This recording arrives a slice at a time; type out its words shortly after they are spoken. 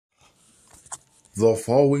The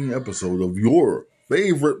following episode of your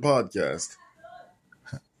favorite podcast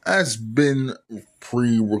has been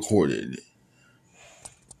pre-recorded.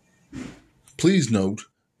 Please note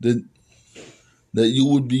that you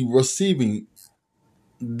would be receiving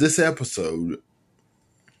this episode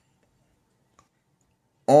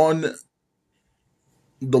on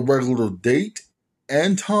the regular date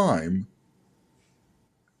and time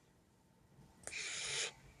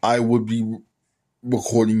I would be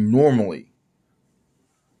recording normally.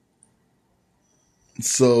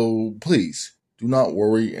 So please do not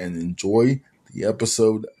worry and enjoy the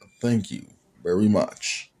episode. Thank you very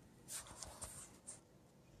much.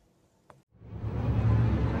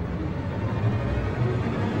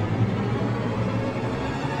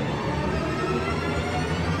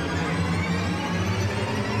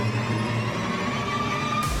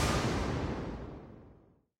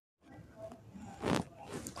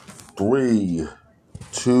 Three,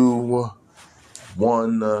 two,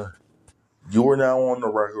 one. You are now on the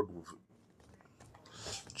record with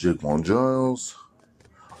Jake Giles.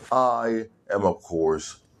 I am, of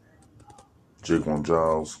course, Jake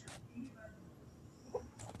Giles.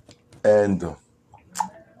 And,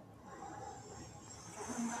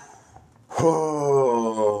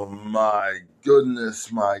 oh my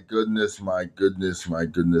goodness.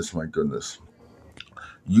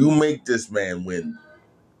 You make this man win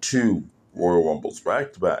 2 Royal Rumbles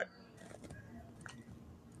back to back.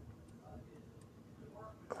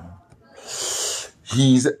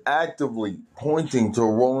 He's actively pointing to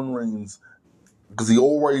Roman Reigns because he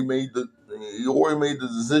already made the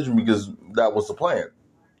decision because that was the plan.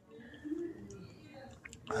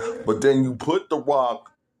 But then you put The Rock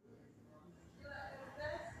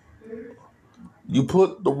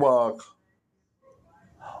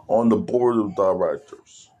on the board of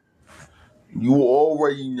directors. You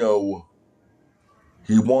already know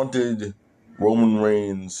he wanted Roman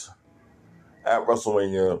Reigns at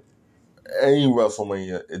WrestleMania. Any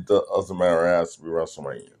WrestleMania, it doesn't matter, it has to be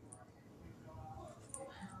WrestleMania.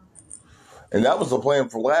 And that was the plan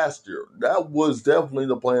for last year. That was definitely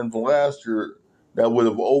the plan for last year that would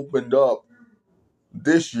have opened up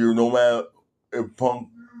this year, no matter if Punk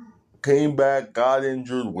came back, got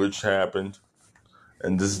injured, which happened.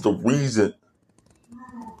 And this is the reason.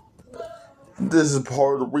 This is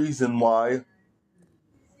part of the reason why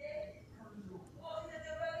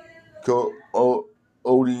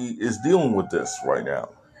Cody is dealing with this right now.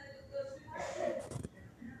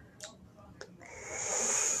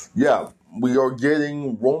 Yeah, we are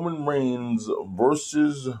getting Roman Reigns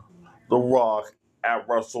versus The Rock at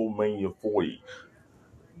WrestleMania 40.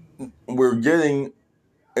 We're getting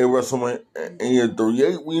a WrestleMania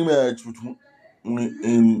 38 rematch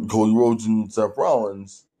between Cody Rhodes and Seth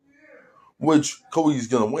Rollins, which Cody's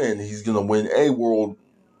going to win. He's going to win a World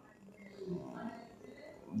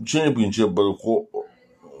Championship, but of course,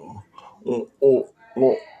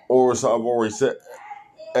 or as I've already said,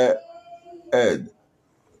 Ed.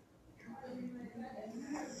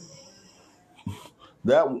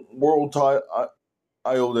 That world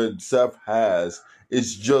title that Seth has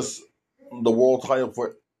is just the world title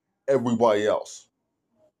for everybody else.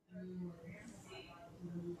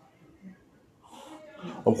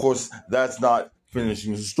 Of course, that's not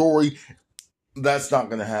finishing the story. That's not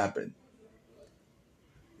going to happen.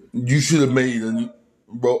 You should have made a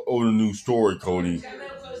new story, Cody.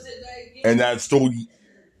 And that story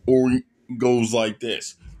goes like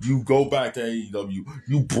this. You go back to AEW.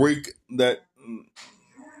 You break that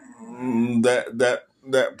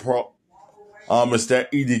promise, that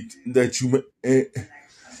edict that you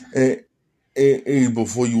made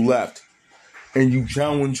before you left, and you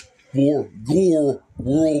challenge for your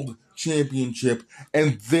world championship,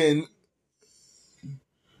 and then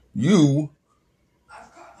you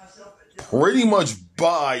pretty much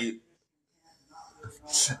buy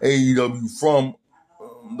AEW from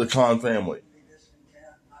the Khan family.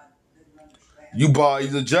 You buy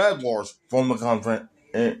the Jaguars from the Khan family,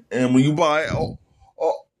 and when you buy all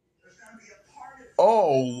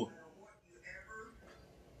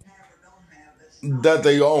that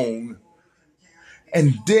they own,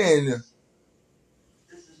 and then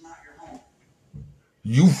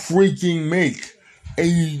you freaking make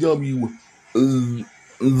AEW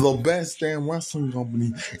the best damn wrestling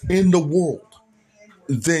company in the world.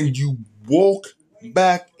 Then you walk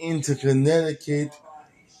back into Connecticut.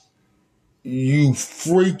 You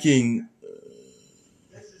freaking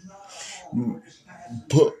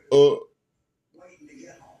put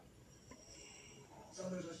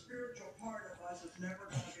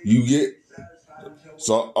you get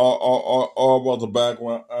so all about the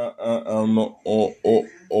background.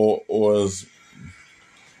 Or as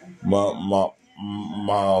my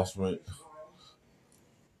my housemate,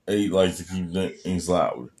 he likes to keep things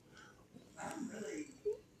loud.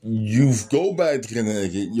 You go back to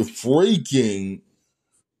Connecticut, you freaking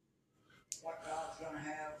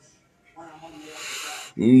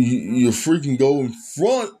go in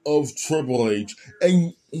front of Triple H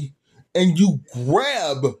and you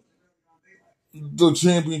grab the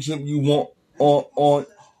championship you want on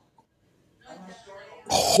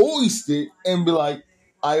hoist it and be like,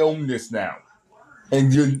 I own this now.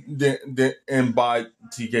 And and buy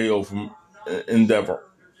TKO from Endeavor.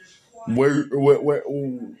 Where,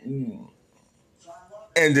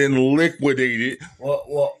 and then liquidate it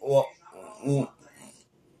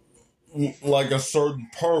like a certain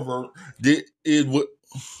pervert did it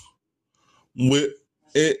with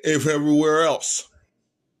if everywhere else.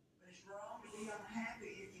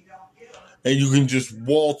 And you can just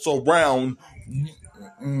waltz around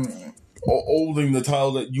holding the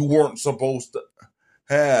title that you weren't supposed to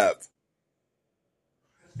have.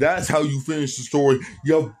 That's how you finish the story.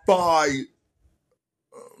 You buy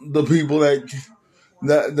the people that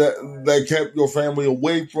kept your family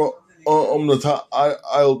away from the top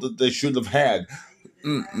aisle that they should have had.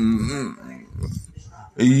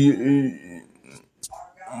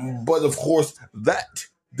 But of course, that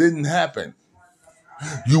didn't happen.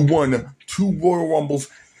 You won 2 Royal Rumbles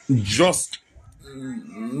just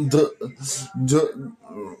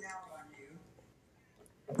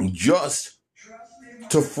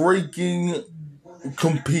to freaking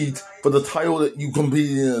compete for the title that you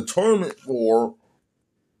competed in a tournament for.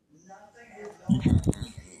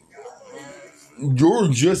 You're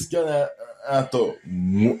just gonna have to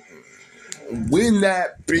win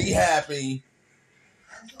that, be happy,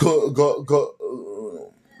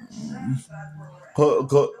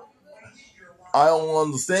 I don't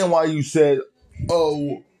understand why you said,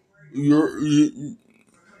 "Oh,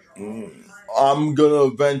 I'm gonna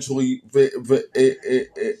eventually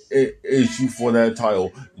issue for that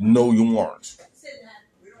title." No, you aren't.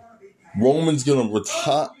 Roman's gonna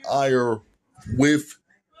retire with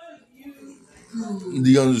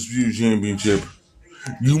the Undisputed Championship.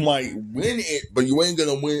 You might win it, but you ain't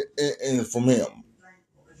gonna win it from him.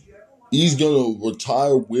 He's gonna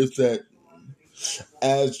retire with that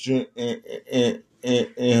as champion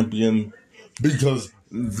because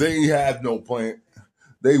they have no plan.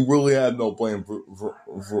 They really have no plan for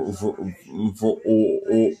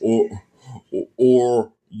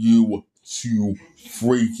or you to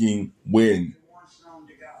freaking win.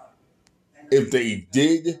 If they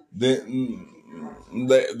did, then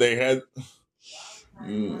they had.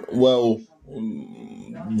 Well,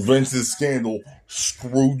 Vince's scandal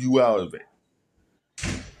screwed you out of it.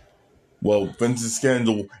 Well, Vince's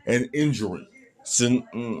scandal and injury.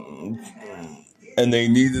 And they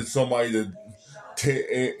needed somebody to take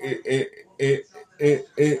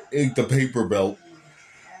the paper belt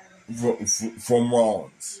from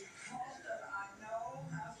Rollins.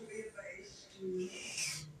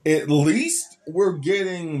 At least we're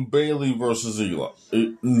getting Bayley versus Io.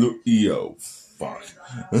 Fuck.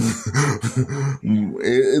 At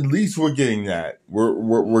least we're getting that.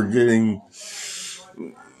 We're getting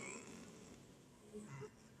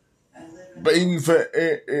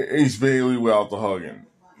Babyface Bayley without the hugging.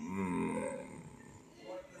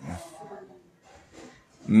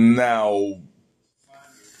 Now,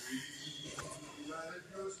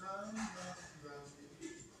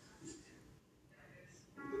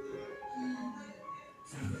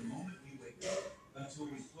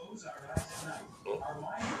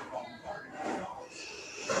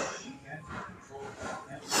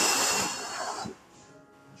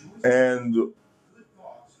 and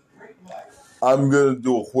I'm gonna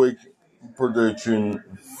do a quick prediction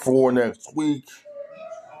for next week.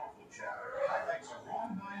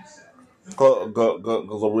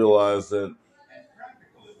 Because I realize that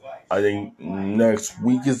I think next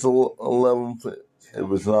week is the 11th.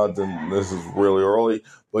 If it's not, then this is really early.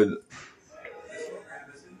 But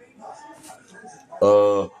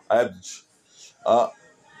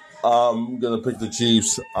I'm gonna pick the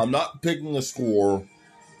Chiefs. I'm not picking a score,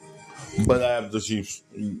 but I have the Chiefs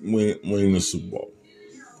winning the Super Bowl.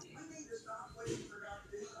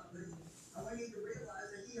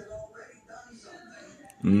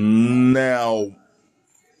 Now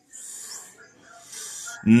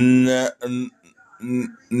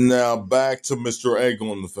back to Mr. Egg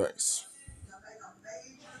on the Face.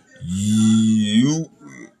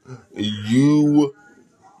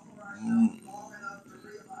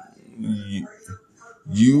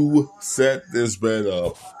 You set this bed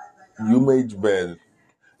up. You made your bed,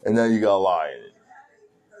 and now you gotta lie in it.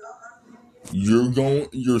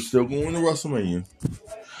 You're still going to WrestleMania.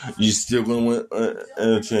 You're still going to win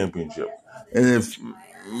a championship. And if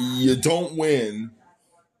you don't win,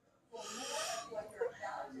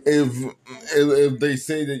 if they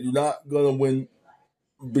say that you're not going to win,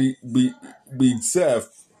 beat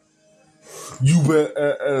Seth, you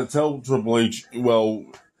better tell Triple H, well,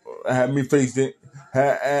 have me face it,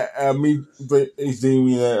 have me facing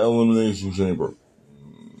me in that Elimination Chamber.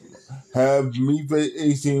 Have me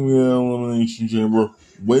facing me in that Elimination Chamber.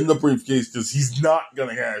 Win the briefcase because he's not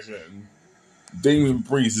gonna cash in. Damian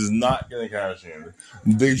Priest is not gonna cash in.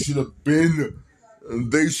 They should have been.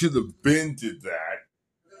 They should have been to that.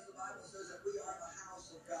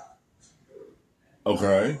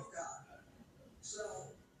 Okay.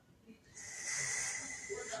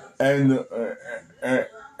 And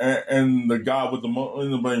and the guy with the Money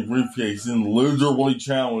in the Bank briefcase in literally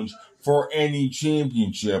challenge for any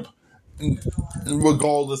championship,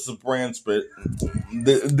 regardless of brand split.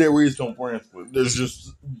 There is no brand split. There's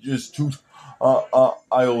just two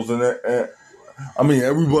aisles in it. I mean,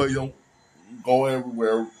 everybody don't go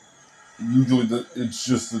everywhere. Usually, it's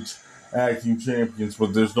just the tag team champions,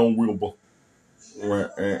 but there's no real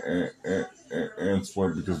and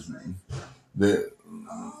split because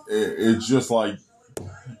it's just like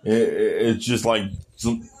it's just like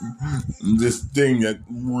this thing that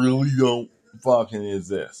really don't fucking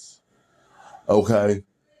exist. Okay,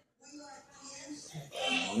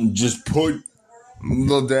 just put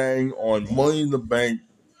the dang on Money in the Bank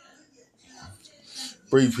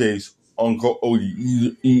briefcase on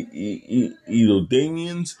Cody, either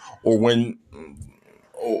Damien's or when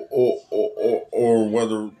or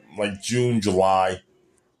whether like June, July.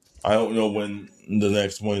 I don't know when the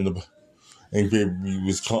next Money in the Bank pay-per-view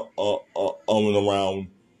was coming around,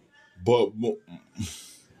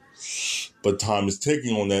 but time is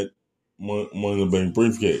ticking on that Money in the Bank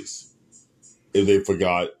briefcase. If they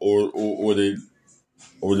forgot, or they're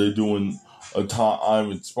doing a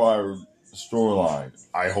time inspired storyline.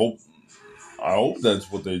 I hope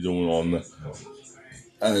that's what they're doing on the.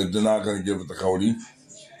 And if they're not going to give it to Cody,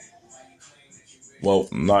 well,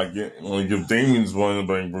 not going to give Damien's Money in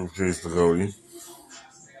the Bank briefcase to Cody.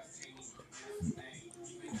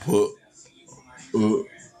 But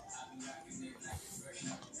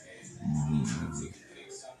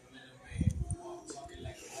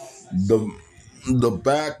the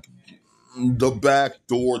back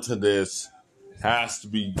door to this has to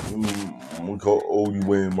be Cody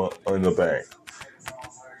winning Money in the Bank,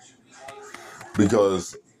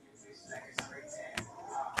 because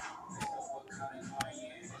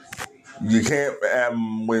you can't have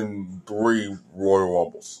him win 3 Royal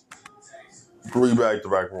Rumbles. 3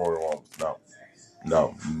 back-to-back Royal Rumbles.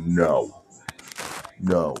 No.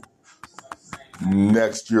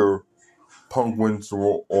 Next year, Punk wins the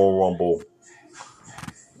Royal Rumble.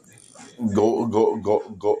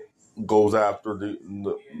 Goes after the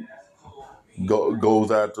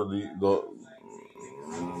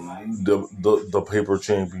paper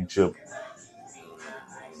championship.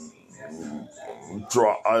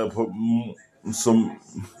 I put some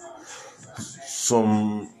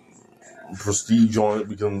prestige on it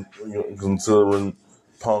because considering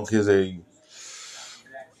Punk is a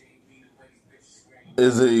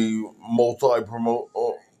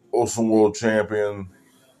multi-promotion world champion.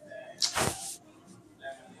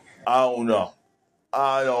 I don't know.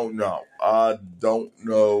 I don't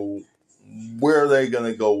know where they're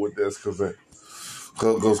gonna go with this because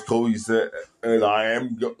Cody said, and I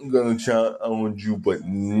am gonna challenge you, but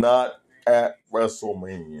not at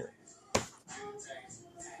WrestleMania.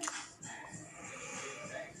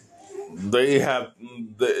 They have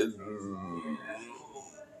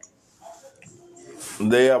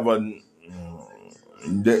they have an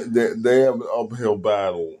uphill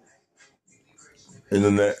battle in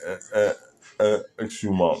the next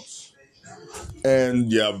few months,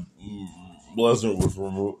 and yeah, Lesnar was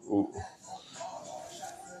removed.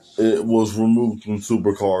 It was removed from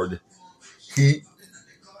Supercard. He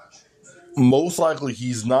most likely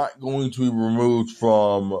he's not going to be removed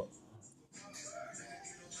from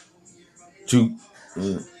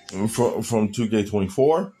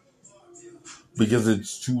 2K24 because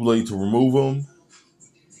it's too late to remove him.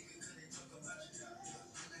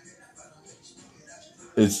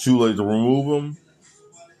 It's too late to remove him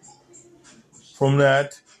from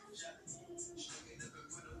that.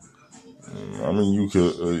 I mean, you could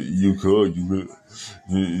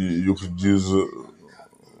use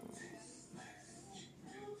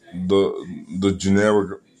the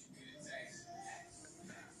generic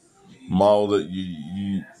model that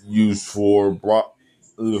you used for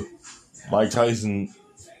Mike Tyson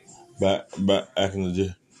back in the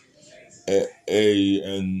day.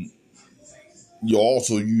 and you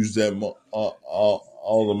also use that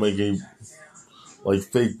all to make a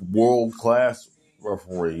fake world class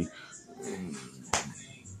referee.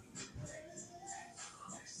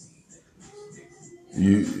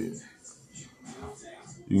 You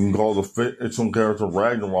can call the fictional character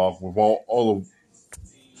Ragnarok with all of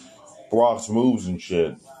Brock's moves and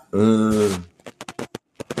shit.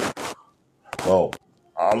 Well,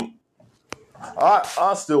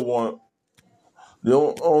 I still want the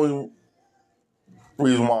only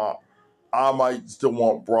reason why I might still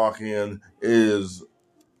want Brock in is,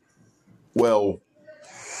 well,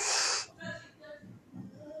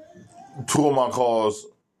 two of my cars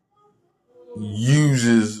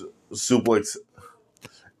uses Suplex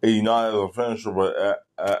 89 as a finisher, but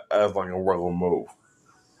as like a regular move.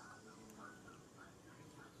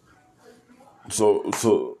 So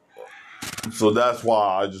that's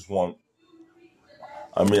why I just want.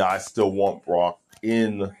 I mean, I still want Brock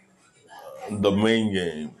in the main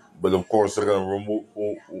game, but of course they're gonna remove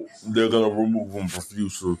him for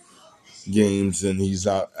future games, and he's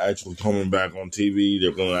not actually coming back on TV.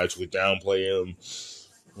 They're gonna actually downplay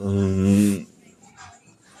him,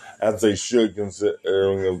 as they should,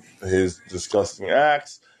 considering his disgusting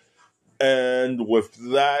acts. And with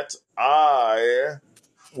that, I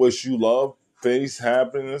wish you love, peace,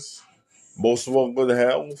 happiness, most of all, good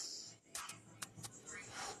health.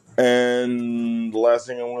 And the last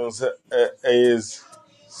thing I'm going to say is,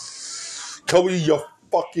 Cody, you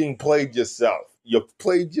fucking played yourself. You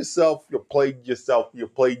played yourself. You played yourself. You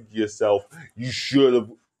played yourself. You should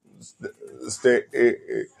have stayed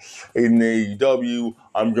in AEW.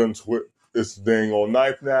 I'm going to twist this dang on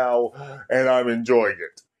knife now, and I'm enjoying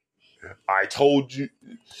it. I told you.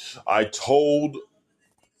 I told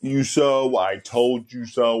you so. I told you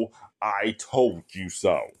so. I told you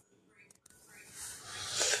so.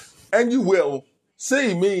 And you will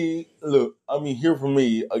see me. Look, I mean, hear from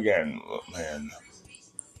me again. Man,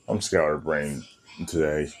 I'm scatterbrained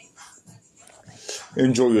today.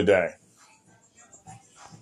 Enjoy your day.